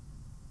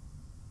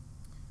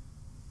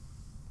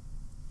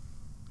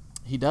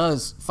 He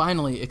does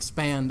finally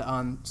expand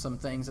on some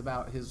things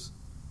about his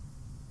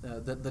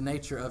the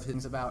nature of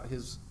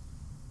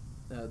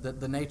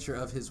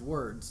his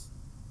words.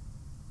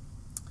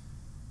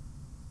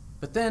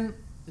 But then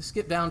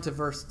skip down to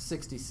verse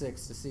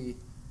 66 to see.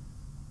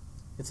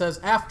 It says,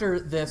 after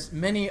this,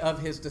 many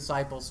of his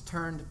disciples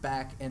turned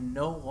back and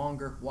no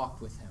longer walked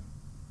with him.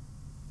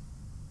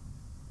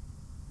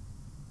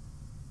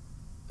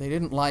 They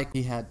didn't like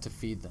he had to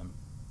feed them.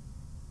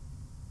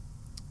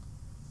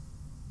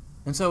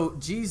 And so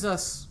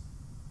Jesus,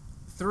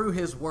 through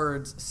his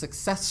words,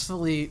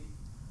 successfully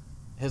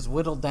has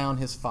whittled down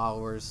his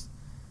followers.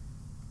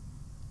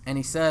 And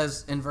he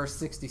says in verse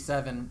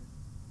 67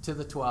 to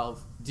the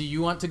 12, do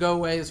you want to go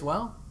away as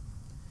well?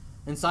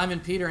 And Simon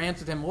Peter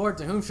answered him, Lord,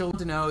 to whom shall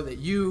we know that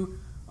you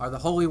are the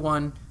Holy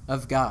One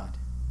of God?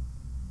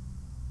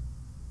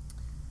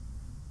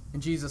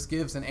 And Jesus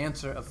gives an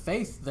answer of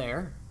faith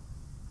there.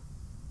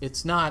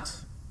 It's not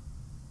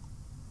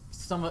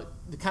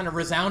the kind of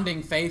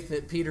resounding faith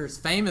that Peter's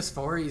famous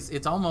for.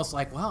 It's almost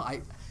like, well,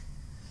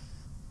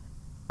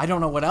 I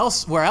don't know where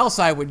else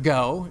I would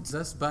go.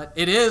 But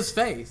it is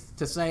faith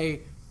to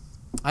say,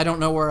 I don't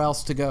know where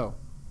else to go.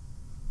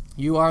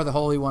 You are the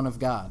Holy One of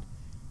God.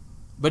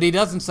 But he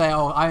doesn't say,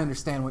 oh, I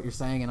understand what you're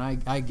saying, and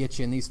I get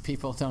you, and these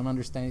people don't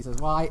understand. He says,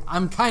 well,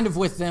 I'm kind of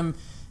with them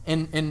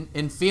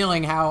in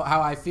feeling how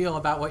I feel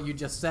about what you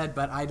just said,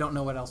 but I don't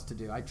know what else to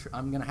do.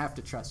 I'm going to have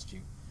to trust you.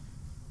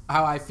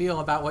 How I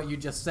feel about what you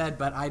just said,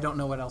 but I don't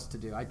know what else to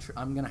do.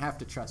 I'm going to have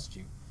to trust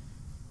you.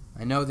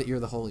 I know that you're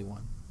the Holy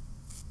One.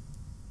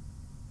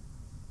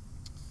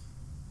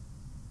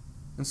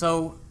 And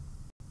so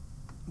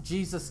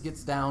Jesus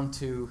gets down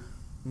to,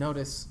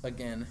 notice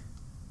again,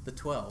 the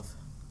 12.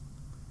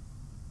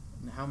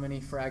 And how many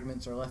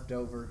fragments are left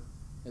over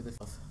of the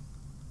 12?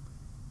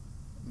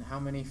 And how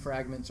many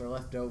fragments are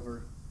left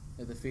over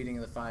of the feeding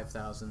of the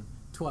 5,000?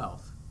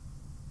 12.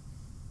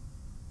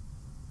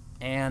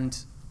 And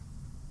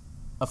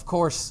of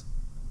course,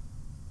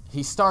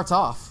 he starts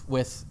off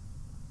with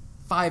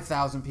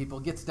 5,000 people,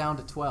 gets down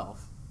to 12.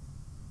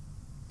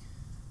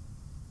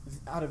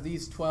 Out of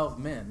these 12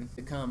 men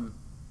become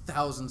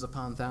thousands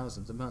upon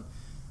thousands.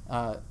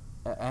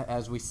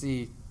 As we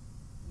see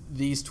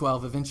these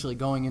 12 eventually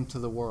going into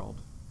the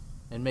world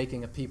and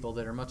making a people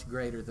that are much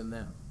greater than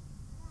them.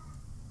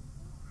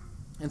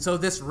 And so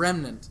this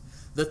remnant,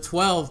 the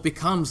 12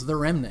 becomes the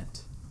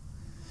remnant.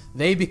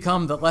 They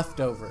become the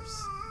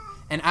leftovers.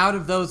 And out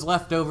of those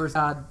leftovers,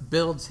 God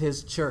builds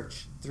his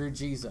church through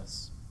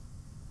Jesus.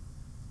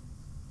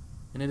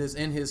 And it is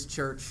in his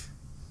church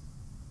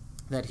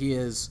that he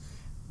is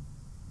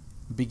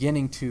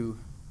beginning to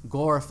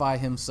glorify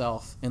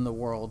himself in the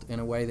world in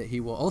a way that he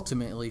will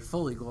ultimately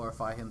fully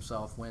glorify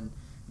himself when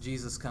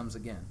Jesus comes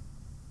again.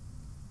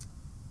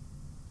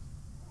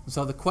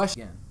 So the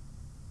question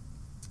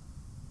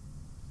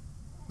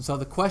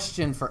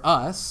for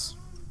us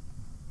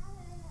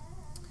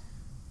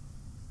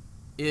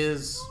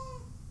is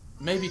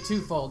maybe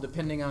twofold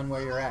depending on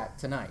where you're at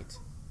tonight.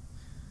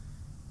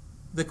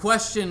 The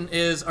question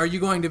is, are you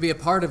going to be a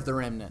part of the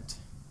remnant?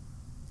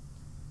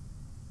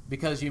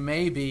 because you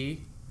may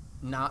be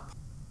not,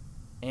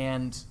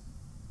 and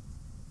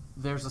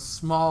there's a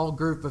small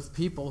group of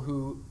people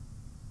who,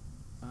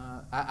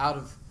 out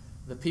of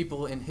the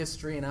people in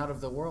history and out of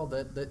the world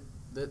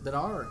that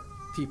are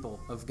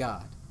people of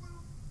God.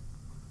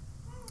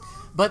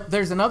 But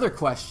there's another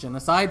question,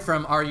 aside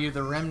from are you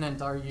the remnant,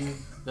 are you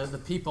the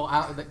people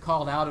out that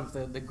called out of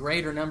the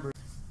greater number,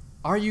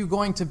 are you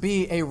going to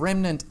be a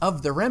remnant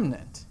of the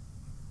remnant?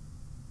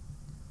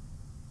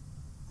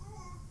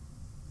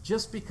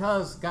 Just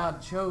because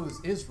God chose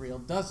Israel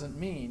doesn't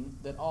mean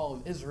that all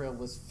of Israel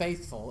was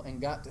faithful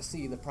and got to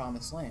see the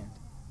promised land.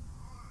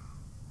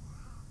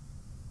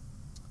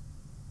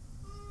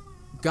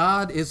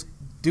 God is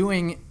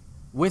doing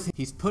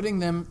He's putting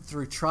them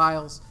through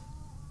trials,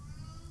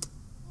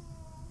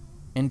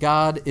 and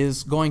God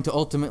is going to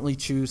ultimately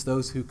choose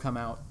those who come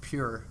out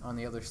pure on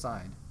the other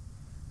side.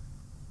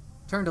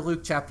 Turn to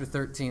Luke chapter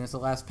 13. It's the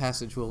last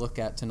passage we'll look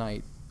at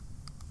tonight.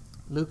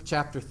 Luke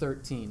chapter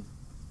 13.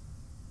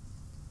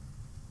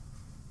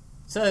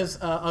 Says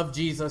of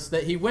Jesus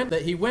that he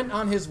went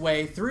on his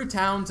way through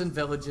towns and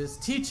villages,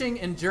 teaching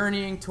and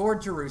journeying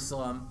toward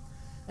Jerusalem.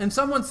 And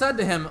someone said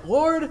to him,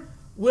 "Lord,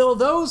 will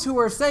those who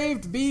are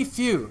saved be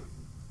few?"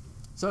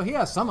 So he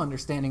has some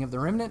understanding of the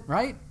remnant,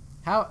 right?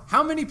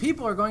 How many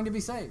people are going to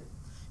be saved?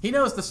 He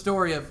knows the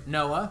story of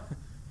Noah.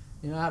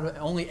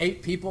 Only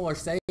 8 people are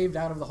saved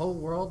out of the whole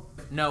world.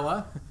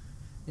 Noah.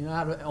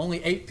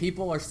 Only 8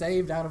 people are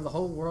saved out of the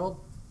whole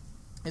world.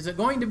 Is it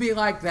going to be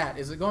like that?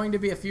 Is it going to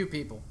be a few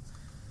people?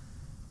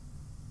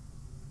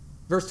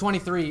 Verse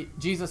 23,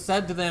 Jesus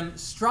said to them,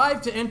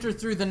 "Strive to enter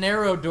through the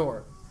narrow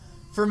door.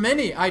 For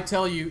many, I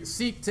tell you,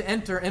 seek to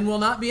enter and will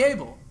not be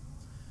able.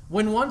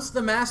 When once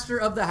the master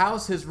of the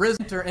house has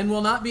risen, and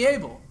will not be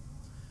able.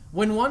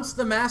 When once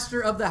the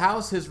master of the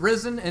house has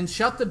risen and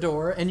shut the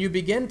door, and you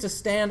begin to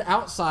stand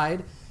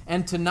outside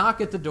and to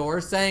knock at the door,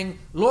 saying,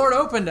 'Lord,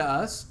 open to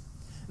us,'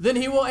 then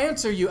he will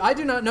answer you, 'I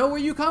do not know where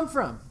you come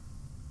from.'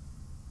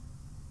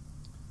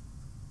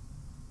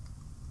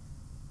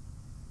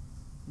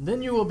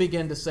 Then you will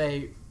begin to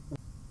say,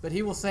 but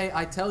he will say,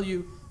 'I tell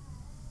you,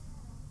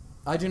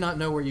 I do not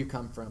know where you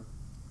come from.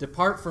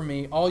 Depart from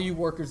me, all you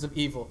workers of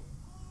evil.'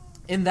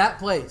 In that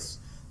place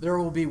there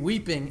will be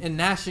weeping and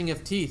gnashing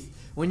of teeth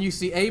when you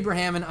see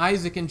Abraham and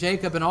Isaac and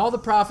Jacob and all the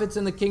prophets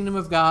in the kingdom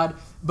of God,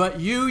 but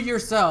you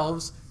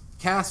yourselves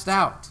cast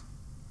out."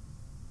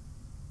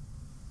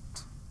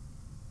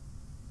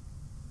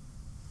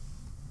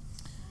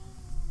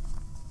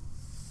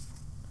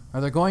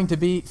 Are there going to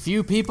be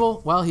few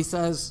people? Well, he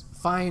says,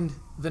 find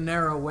the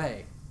narrow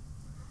way.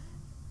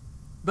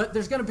 But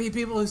there's going to be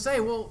people who say,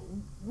 "Well,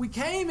 we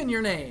came in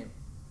your name."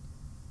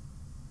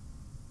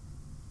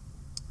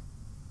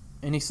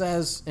 And he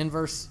says in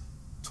verse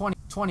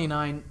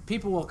 29,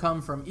 "People will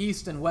come from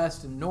east and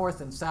west and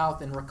north and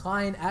south and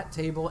recline at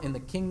table in the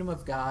kingdom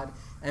of God.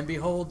 And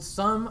behold,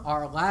 some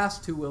are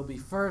last who will be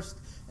first,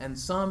 and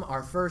some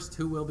are first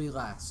who will be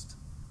last."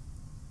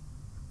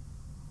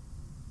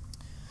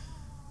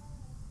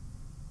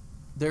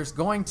 There's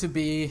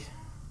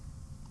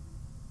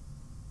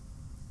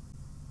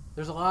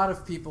a lot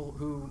of people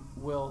who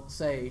will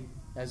say,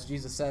 as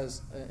Jesus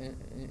says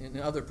in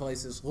other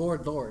places,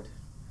 "Lord, Lord,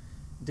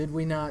 did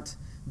we not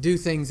do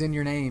things in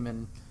your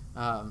name?"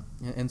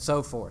 and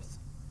so forth.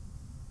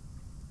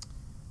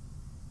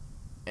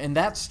 And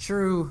that's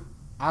true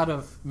out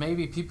of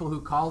maybe people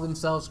who call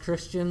themselves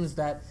Christians,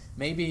 that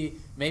maybe,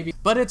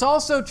 but it's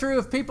also true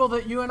of people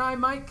that you and I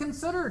might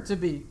consider to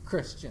be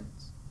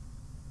Christians.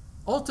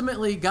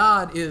 Ultimately,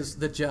 God is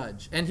the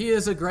judge, and he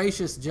is a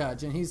gracious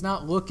judge, and he's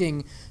not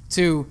looking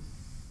to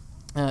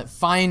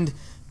find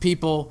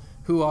people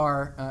who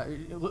are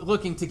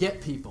looking to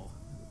get people,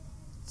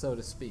 so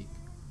to speak.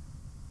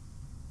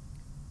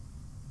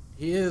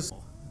 He is,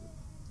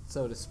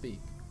 so to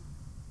speak.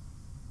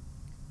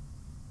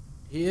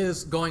 He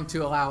is going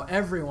to allow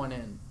everyone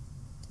in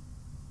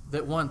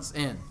that wants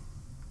in.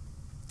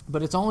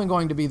 But it's only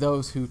going to be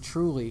those who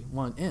truly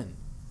want in.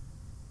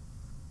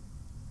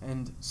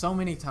 And so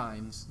many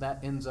times that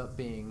ends up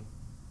being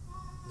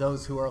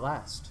those who are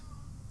last.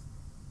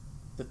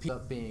 The people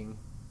being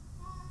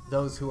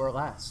those who are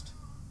last.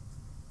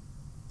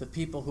 The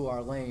people who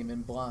are lame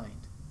and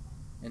blind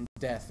and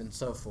deaf and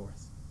so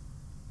forth.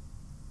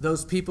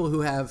 Those people who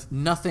have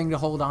nothing to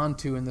hold on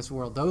to in this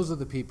world, those are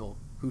the people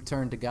who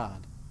turn to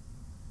God.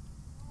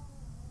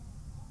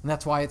 And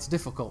that's why it's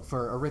difficult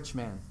for a rich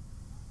man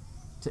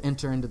to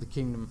enter into the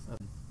kingdom of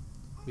heaven,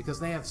 because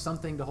they have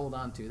something to hold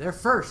on to. They're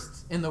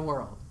first in the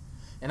world.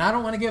 And I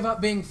don't want to give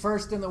up being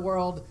first in the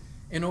world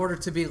in order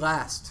to be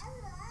last.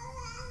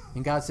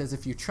 And God says,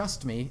 if you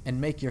trust me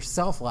and make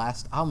yourself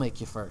last, I'll make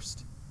you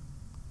first.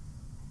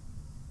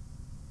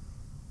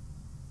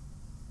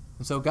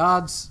 And so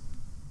God's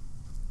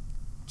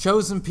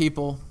chosen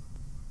people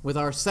with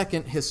our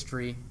second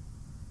history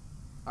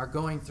are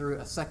going through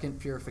a second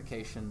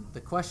purification.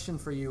 The question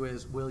for you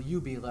is, will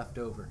you be left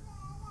over?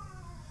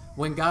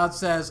 When God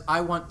says,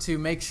 I want to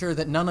make sure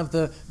that none of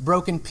the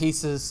broken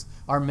pieces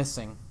are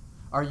missing,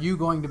 are you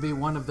going to be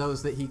one of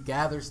those that he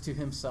gathers to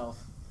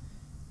himself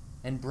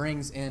and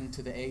brings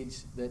into the age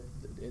that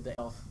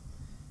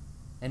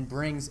and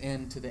brings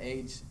into the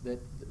age that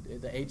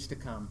the age to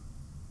come.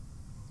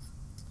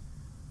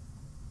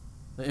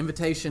 The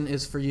invitation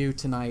is for you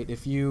tonight.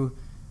 If you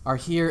are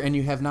here and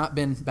you have not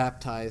been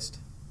baptized,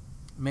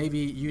 maybe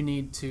you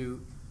need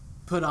to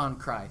put on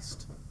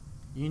Christ.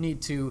 You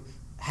need to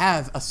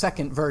have a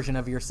second version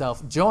of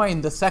yourself.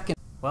 Join the second.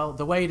 Well,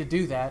 the way to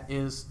do that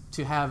is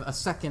to have a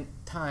second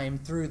time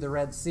through the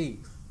Red Sea.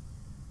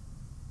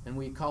 And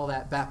we call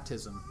that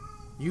baptism.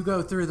 You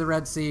go through the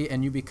Red Sea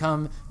and you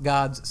become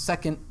God's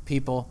second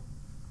people,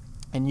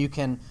 and you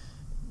can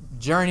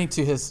journey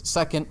to his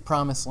second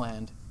promised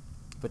land.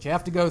 But you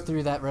have to go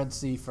through that Red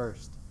Sea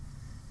first.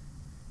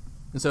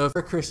 And so if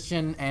you're a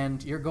Christian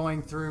and you're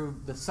going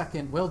through the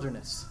second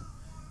wilderness,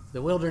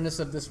 the wilderness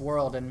of this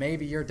world, and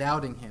maybe you're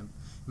doubting him,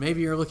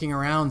 maybe you're looking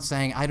around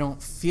saying, I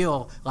don't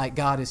feel like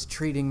God is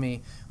treating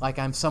me like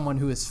I'm someone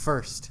who is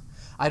first.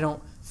 I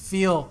don't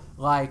feel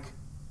like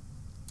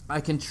I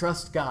can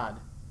trust God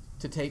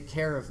to take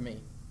care of me.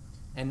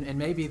 And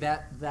maybe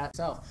that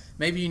self.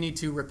 Maybe you need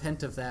to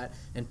repent of that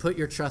and put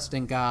your trust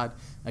in God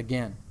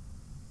again.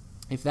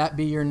 If that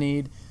be your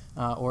need,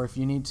 or if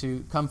you need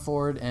to come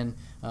forward and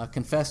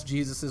confess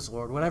Jesus as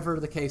Lord, whatever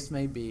the case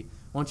may be,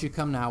 won't you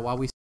come now while we